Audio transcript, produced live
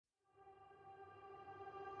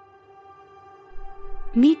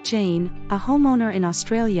Meet Jane, a homeowner in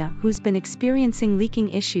Australia who's been experiencing leaking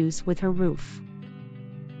issues with her roof.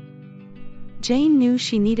 Jane knew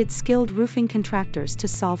she needed skilled roofing contractors to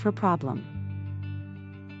solve her problem.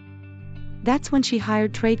 That's when she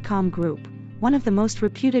hired Tradecom Group, one of the most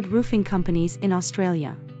reputed roofing companies in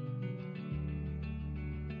Australia.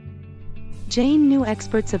 Jane knew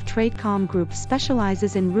experts of Tradecom Group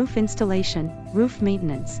specializes in roof installation, roof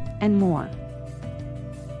maintenance, and more.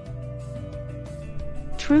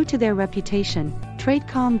 True to their reputation,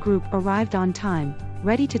 Tradecom Group arrived on time,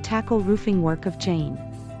 ready to tackle roofing work of Jane.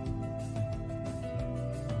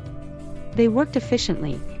 They worked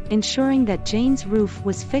efficiently, ensuring that Jane's roof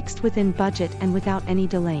was fixed within budget and without any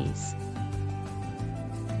delays.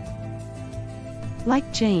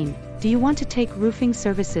 Like Jane, do you want to take roofing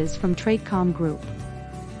services from Tradecom Group?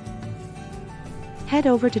 Head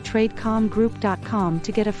over to tradecomgroup.com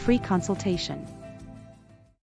to get a free consultation.